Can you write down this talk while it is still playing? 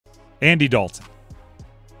Andy Dalton.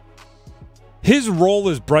 His role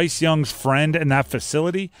as Bryce Young's friend in that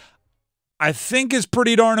facility, I think, is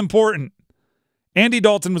pretty darn important. Andy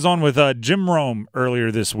Dalton was on with Jim Rome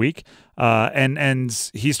earlier this week,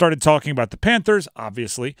 and he started talking about the Panthers,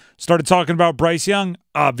 obviously. Started talking about Bryce Young,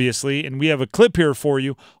 obviously, and we have a clip here for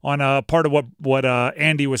you on part of what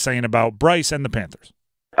Andy was saying about Bryce and the Panthers.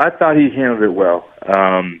 I thought he handled it well.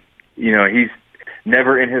 He's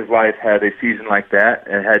never in his life had a season like that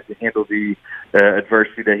and had to handle the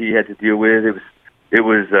adversity that he had to deal with. It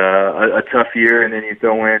was a tough year, and then you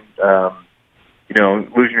throw in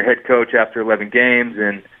losing your head coach after 11 games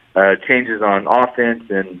and changes on offense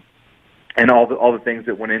and all the things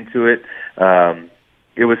that went into it.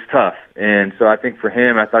 It was tough. And so I think for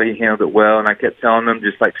him, I thought he handled it well, and I kept telling him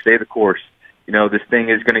just stay the course. This thing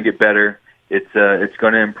is going to get better. It's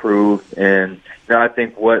going to improve. And I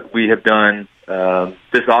think what we have done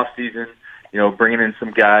this off season, bringing in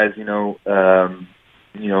some guys, bringing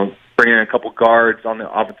in a couple guards on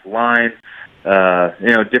the offensive line,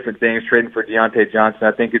 different things, trading for Deontay Johnson.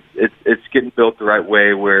 I think it's getting built the right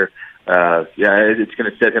way where, it's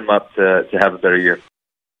going to set him up to have a better year.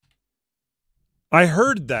 I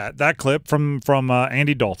heard that clip from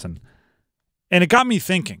Andy Dalton, and it got me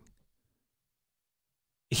thinking.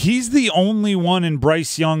 He's the only one in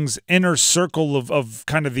Bryce Young's inner circle of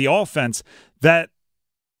kind of the offense that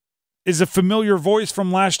is a familiar voice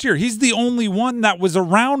from last year. He's the only one that was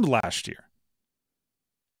around last year.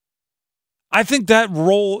 I think that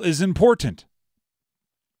role is important.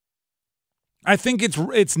 I think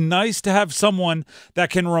it's nice to have someone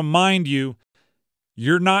that can remind you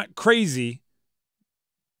you're not crazy.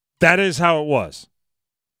 That is how it was.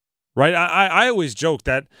 Right? I always joke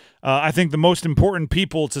that I think the most important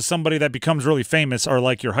people to somebody that becomes really famous are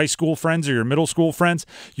like your high school friends or your middle school friends.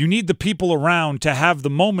 You need the people around to have the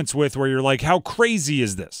moments with where you're like, how crazy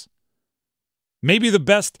is this? Maybe the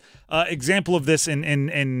best example of this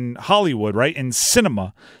in Hollywood, right, in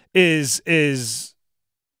cinema, is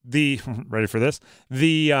the ready for this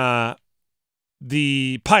the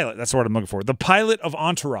pilot. That's the word I'm looking for. The pilot of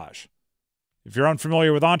Entourage. If you're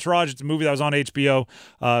unfamiliar with Entourage, it's a movie that was on HBO,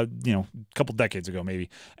 a couple decades ago maybe,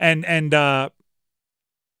 and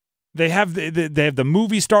they have the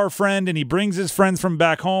movie star friend, and he brings his friends from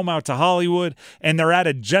back home out to Hollywood, and they're at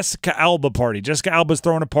a Jessica Alba party. Jessica Alba's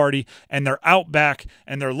throwing a party, and they're out back,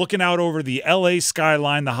 and they're looking out over the LA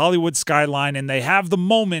skyline, the Hollywood skyline, and they have the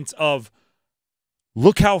moment of,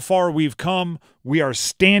 look how far we've come. We are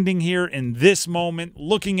standing here in this moment,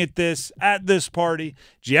 looking at this party.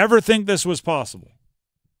 Do you ever think this was possible?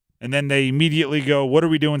 And then they immediately go, what are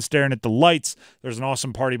we doing staring at the lights? There's an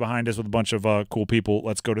awesome party behind us with a bunch of cool people.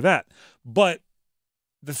 Let's go to that. But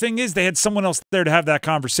the thing is, they had someone else there to have that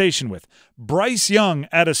conversation with. Bryce Young,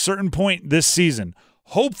 at a certain point this season,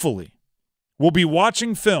 hopefully will be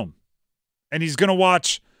watching film, and he's going to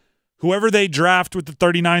watch whoever they draft with the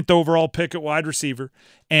 39th overall pick at wide receiver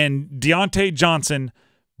and Deontay Johnson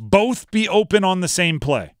both be open on the same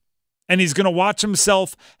play. And he's going to watch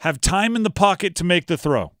himself have time in the pocket to make the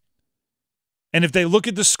throw. And if they look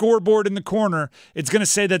at the scoreboard in the corner, it's going to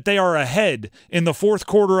say that they are ahead in the fourth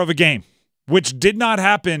quarter of a game, which did not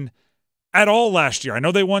happen at all last year. I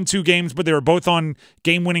know they won 2 games, but they were both on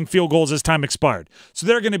game-winning field goals as time expired. So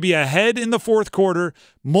they're going to be ahead in the fourth quarter.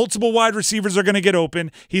 Multiple wide receivers are going to get open.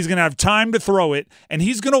 He's going to have time to throw it, and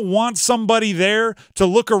he's going to want somebody there to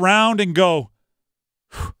look around and go,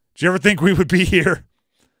 did you ever think we would be here?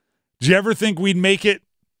 Did you ever think we'd make it?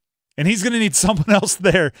 And he's going to need someone else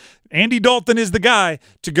there. Andy Dalton is the guy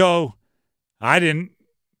to go, I didn't,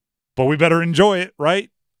 but we better enjoy it, right?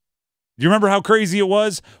 Do you remember how crazy it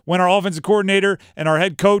was when our offensive coordinator and our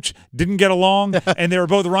head coach didn't get along and they were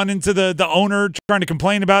both running to the owner trying to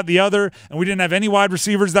complain about the other, and we didn't have any wide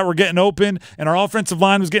receivers that were getting open, and our offensive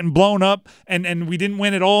line was getting blown up, and we didn't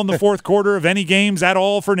win at all in the fourth quarter of any games at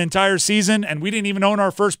all for an entire season, and we didn't even own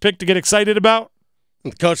our first pick to get excited about?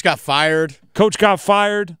 The coach got fired. Coach got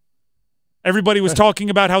fired. Everybody was talking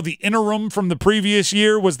about how the interim from the previous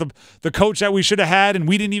year was the coach that we should have had, and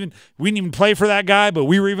we didn't even play for that guy, but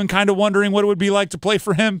we were even kind of wondering what it would be like to play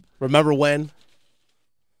for him. Remember when?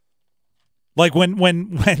 Like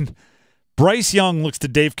when Bryce Young looks to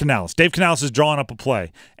Dave Canales. Dave Canales is drawing up a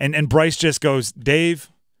play, and Bryce just goes, Dave,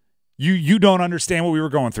 you don't understand what we were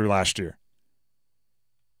going through last year.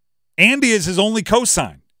 Andy is his only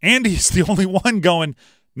cosign. Andy is the only one going,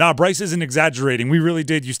 nah, Bryce isn't exaggerating. We really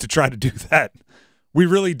did used to try to do that. We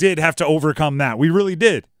really did have to overcome that. We really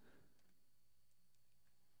did.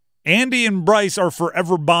 Andy and Bryce are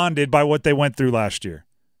forever bonded by what they went through last year.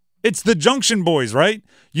 It's the Junction Boys, right?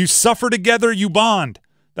 You suffer together, you bond.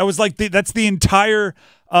 That was like that's the entire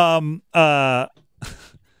That's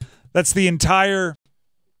the entire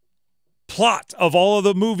plot of all of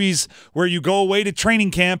the movies where you go away to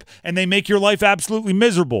training camp and they make your life absolutely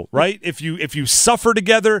miserable, right? If you suffer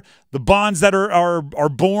together, the bonds that are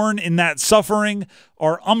born in that suffering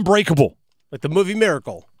are unbreakable. Like the movie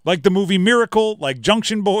Miracle. Like the movie Miracle, like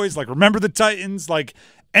Junction Boys, like Remember the Titans, like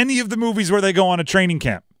any of the movies where they go on a training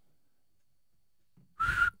camp.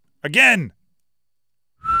 Again.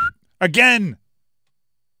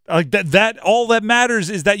 Like that all that matters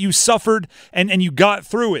is that you suffered and you got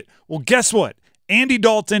through it. Well, guess what? Andy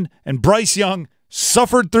Dalton and Bryce Young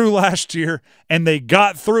suffered through last year and they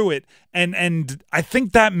got through it. And I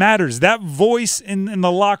think that matters. That voice in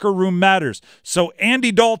the locker room matters. So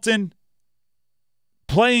Andy Dalton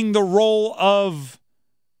playing the role of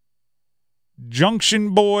Junction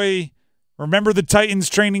Boy, Remember the Titans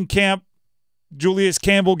training camp, Julius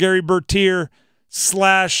Campbell, Gary Bertier /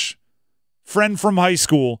 friend from high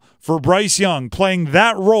school for Bryce Young, playing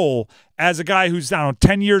that role as a guy who's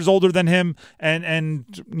 10 years older than him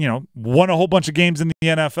and won a whole bunch of games in the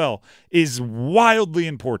NFL is wildly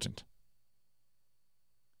important.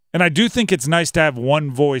 And I do think it's nice to have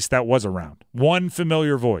one voice that was around, one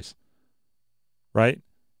familiar voice, right?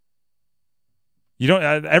 You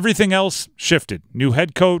don't everything else shifted. New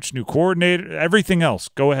head coach, new coordinator, everything else.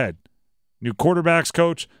 Go ahead. New quarterbacks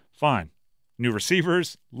coach, fine. New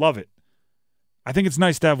receivers, love it. I think it's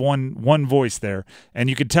nice to have one voice there, and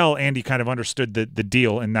you could tell Andy kind of understood the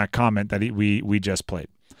deal in that comment that we just played.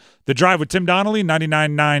 The Drive with Tim Donnelly,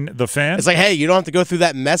 99.9 The Fan. It's like, hey, you don't have to go through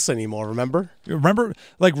that mess anymore, remember? Remember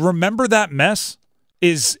That Mess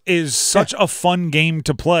is such a fun game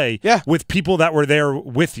to play with people that were there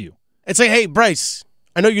with you. It's like, hey, Bryce,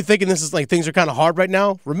 I know you're thinking this is like things are kind of hard right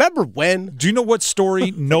now. Remember when? Do you know what story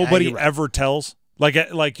nobody ever tells?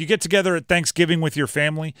 Like you get together at Thanksgiving with your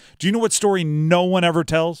family. Do you know what story no one ever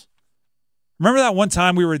tells? Remember that one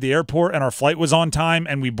time we were at the airport and our flight was on time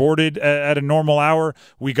and we boarded at a normal hour?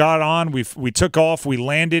 We got on, we took off, we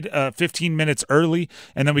landed 15 minutes early,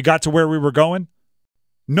 and then we got to where we were going?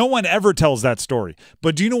 No one ever tells that story.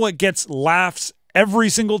 But do you know what gets laughs every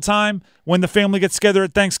single time when the family gets together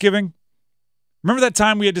at Thanksgiving? Remember that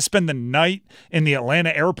time we had to spend the night in the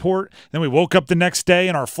Atlanta airport? Then we woke up the next day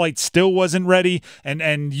and our flight still wasn't ready.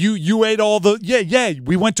 And you ate all the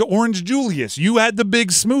we went to Orange Julius. You had the big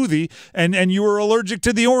smoothie and you were allergic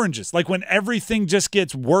to the oranges. Like when everything just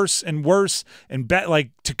gets worse and worse and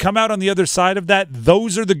to come out on the other side of that,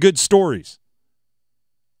 those are the good stories.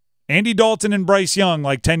 Andy Dalton and Bryce Young,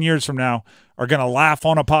 like 10 years from now, are going to laugh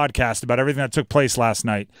on a podcast about everything that took place last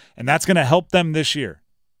night. And that's going to help them this year.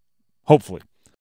 Hopefully.